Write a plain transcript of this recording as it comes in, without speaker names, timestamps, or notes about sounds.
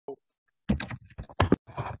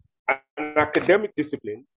An academic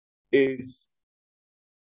discipline is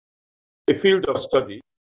a field of study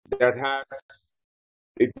that has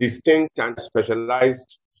a distinct and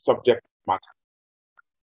specialized subject matter,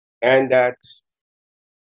 and that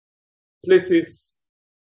places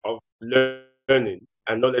of learning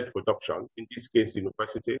and knowledge production, in this case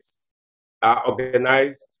universities, are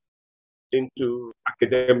organized into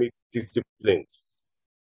academic disciplines.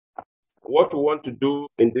 What we want to do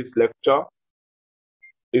in this lecture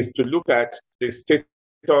is to look at the status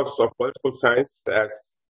of political science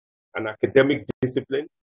as an academic discipline,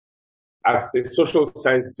 as a social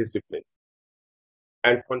science discipline,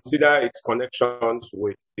 and consider its connections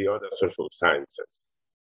with the other social sciences.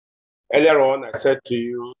 Earlier on, I said to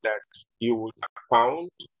you that you would have found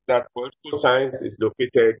that political science is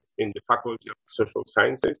located in the Faculty of Social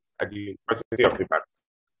Sciences at the University of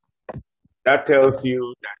Ibadan. That tells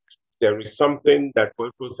you that there is something that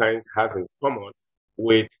political science has in common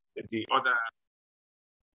with the other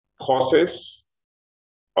courses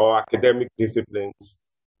or academic disciplines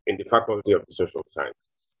in the Faculty of the Social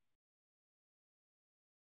Sciences.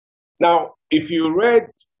 Now, if you read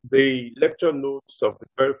the lecture notes of the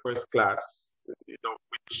very first class,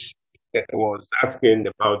 which was asking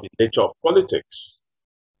about the nature of politics,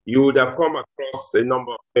 you would have come across a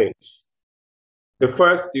number of things. The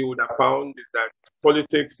first you would have found is that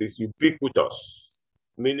politics is ubiquitous,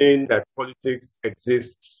 meaning that politics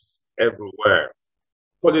exists everywhere.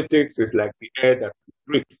 Politics is like the air that we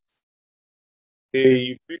breathe.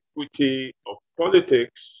 The ubiquity of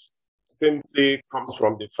politics simply comes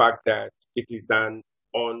from the fact that it is an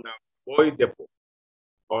unavoidable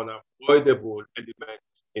element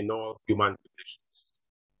in all human relations.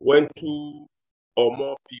 When two or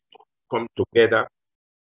more people come together,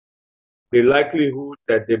 the likelihood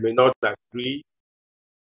that they may not agree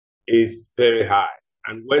is very high.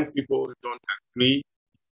 And when people don't agree,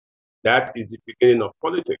 that is the beginning of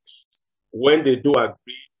politics. When they do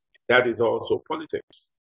agree, that is also politics.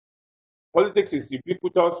 Politics is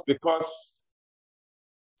ubiquitous because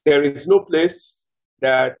there is no place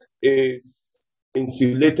that is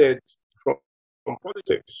insulated from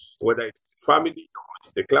politics, whether it's family or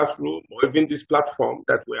it's the classroom or even this platform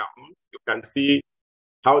that we are on. You can see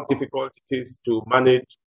how difficult it is to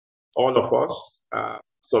manage all of us.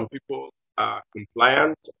 Some people are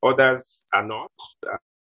compliant, others are not.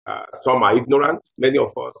 Some are ignorant, many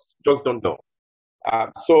of us just don't know.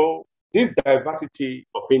 So this diversity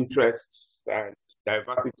of interests and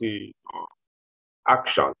diversity of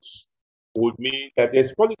actions would mean that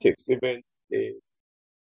there's politics, even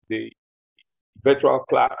the virtual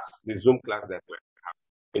class, the Zoom class that we have,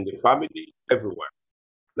 in the family, everywhere.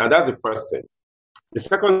 Now that's the first thing. The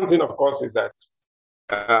second thing, of course, is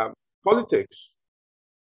that politics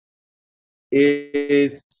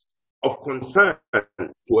is of concern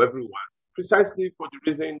to everyone, precisely for the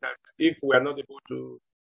reason that if we are not able to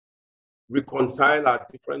reconcile our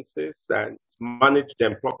differences and manage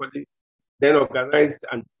them properly, then organized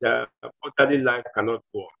and orderly life cannot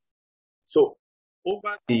go on. So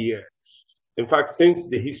over the years, in fact, since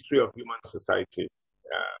the history of human society,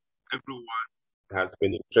 everyone has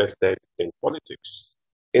been interested in politics.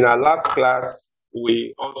 In our last class,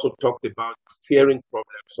 we also talked about steering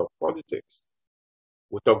problems of politics.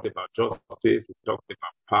 We talked about justice, we talked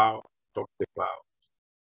about power, we talked about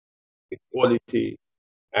equality,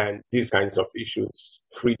 and these kinds of issues,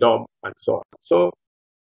 freedom, and so on. So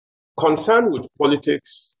concern with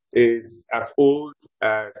politics is as old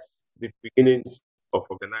as the beginnings of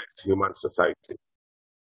organized human society.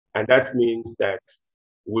 And that means that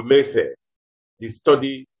we may say the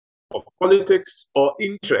study of politics or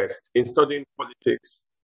interest in studying politics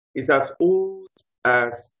is as old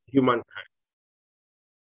as humankind.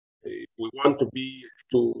 If we want to be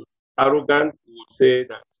too arrogant, we would say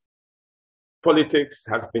that politics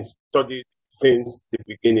has been studied since the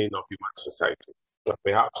beginning of human society. But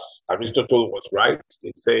perhaps Aristotle was right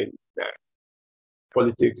in saying that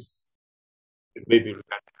politics may be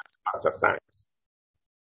regarded as master science.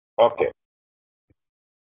 Okay.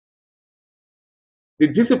 The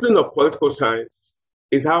discipline of political science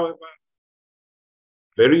is, however,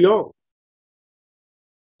 very young.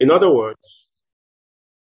 In other words,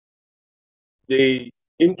 the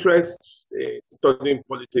interest in studying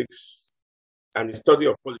politics and the study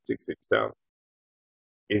of politics itself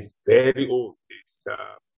is very old.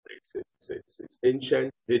 It's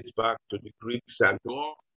ancient, dates back to the Greeks and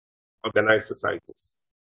all organized societies.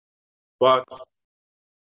 But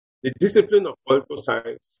the discipline of political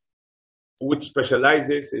science, which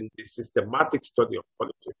specializes in the systematic study of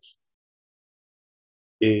politics,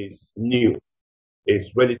 is new,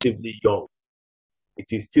 is relatively young.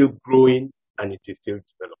 It is still growing and it is still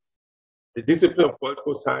developing. The discipline of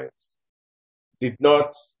political science did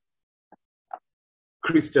not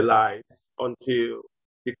crystallize until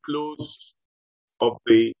the close of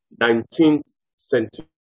the 19th century.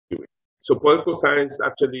 So political science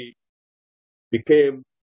actually became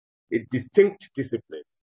a distinct discipline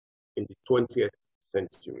in the 20th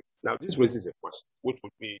century. Now, this raises a question, which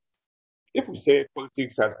would be, if we say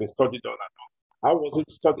politics has been studied all along, how was it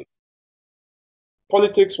studied?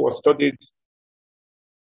 Politics was studied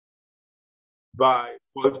by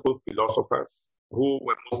political philosophers who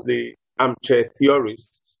were mostly armchair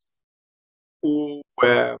theorists who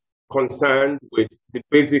were concerned with the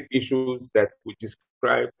basic issues that we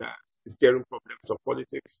described as the steering problems of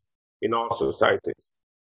politics in our societies.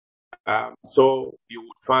 So you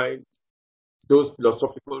would find those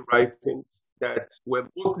philosophical writings that were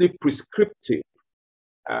mostly prescriptive.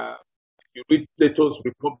 If you read Plato's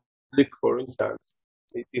Republic, for instance,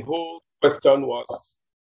 the whole question was,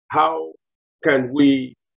 how can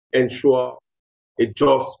we ensure a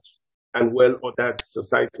just and well-ordered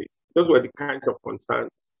society? Those were the kinds of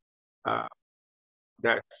concerns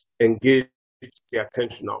that engaged the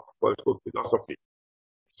attention of political philosophy.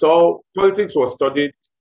 So politics was studied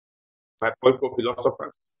by political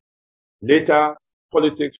philosophers. Later,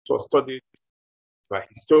 politics was studied by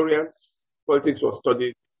historians. Politics was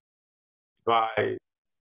studied by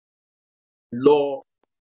law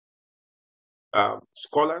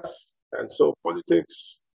scholars. And so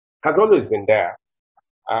politics has always been there.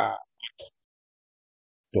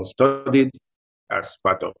 It was studied as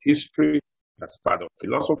part of history, as part of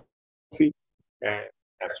philosophy, and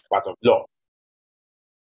as part of law.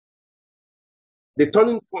 The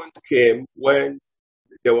turning point came when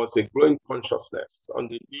there was a growing consciousness on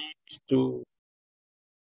the need to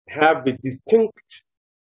have a distinct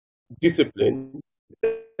discipline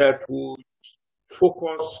that would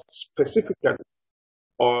focus specifically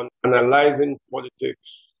on analyzing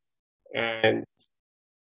politics and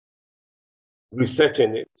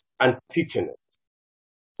researching it and teaching it.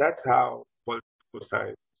 That's how political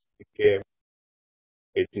science became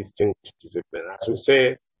a distinct discipline. As we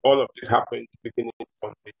say, all of this happened beginning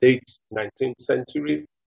from the late 19th century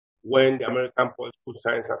when the American Political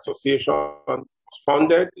Science Association was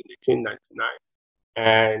founded in 1899,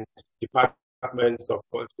 and departments of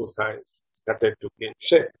political science started to gain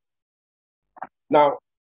shape. Now,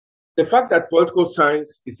 the fact that political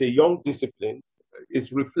science is a young discipline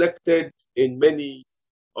is reflected in many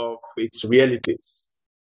of its realities.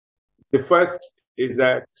 The first is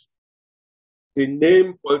that the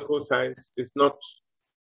name political science is not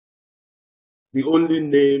the only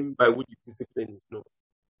name by which the discipline is known.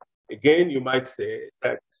 Again, you might say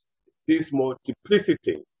that this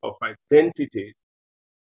multiplicity of identity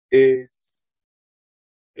is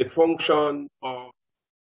a function of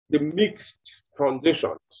the mixed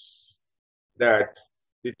foundations that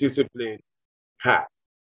the discipline had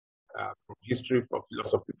from history, from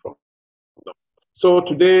philosophy, from law. So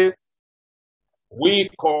today, we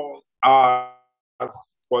call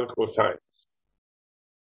ours political science.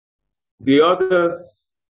 The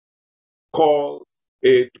others call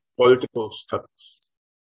it political studies.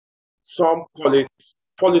 Some call it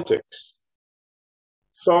politics.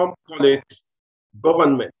 Some call it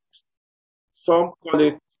government. Some call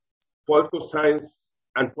it political science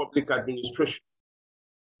and public administration.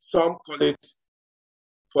 Some call it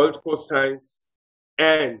political science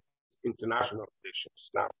and international relations.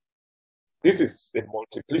 Now, this is a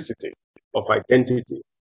multiplicity of identity,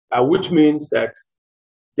 which means that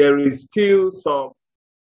there is still some,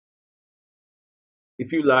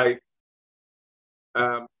 if you like,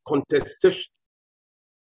 contestation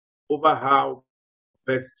over how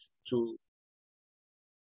best to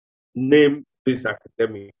name this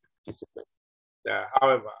academic discipline.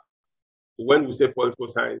 However, when we say political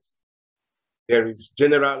science, there is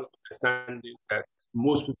general understanding that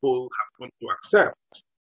most people have come to accept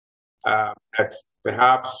that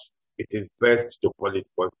perhaps it is best to call it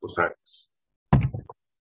political science.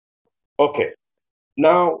 Okay,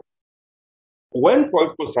 now, when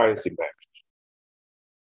political science emerged,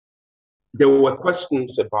 there were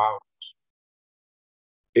questions about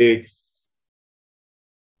its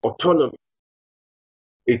autonomy,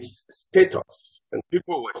 its status, and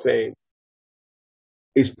people were saying,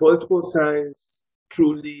 is political science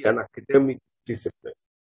truly an academic discipline?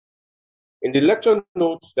 In the lecture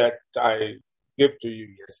notes that I gave to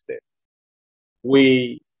you yesterday,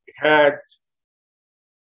 we had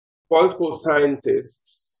political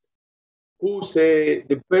scientists who say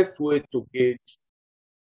the best way to gauge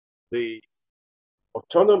the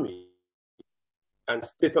autonomy and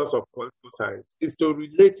status of political science is to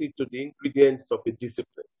relate it to the ingredients of a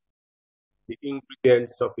discipline. The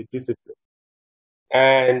ingredients of a discipline.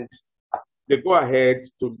 And they go ahead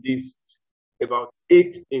to list about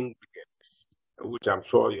 8 ingredients, which I'm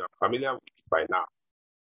sure you're familiar with by now.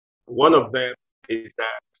 One of them is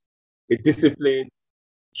that a discipline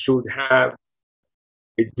should have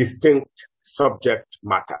a distinct subject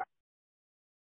matter.